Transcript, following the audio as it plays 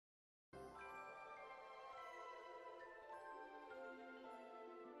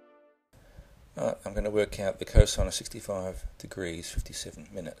I'm going to work out the cosine of 65 degrees 57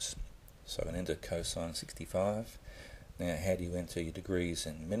 minutes. So I'm going to enter cosine 65. Now how do you enter your degrees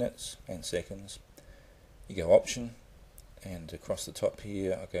in minutes and seconds? You go option, and across the top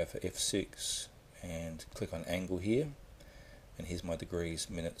here I go for F6 and click on angle here, and here's my degrees,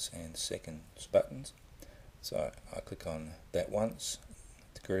 minutes and seconds buttons. So I click on that once,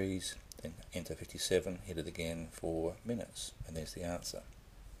 degrees, then enter 57, hit it again for minutes, and there's the answer.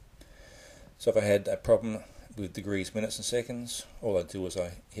 So if I had a problem with degrees, minutes and seconds, all I do is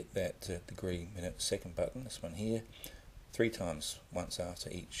I hit that degree, minute, second button, this one here, 3 times, once after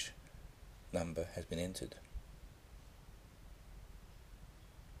each number has been entered.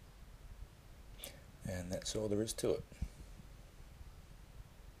 And that's all there is to it.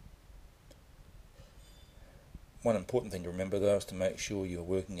 One important thing to remember though is to make sure you're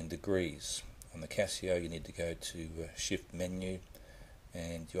working in degrees. On the Casio you need to go to shift menu,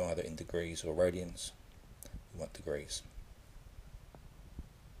 and you're either in degrees or radians. You want degrees.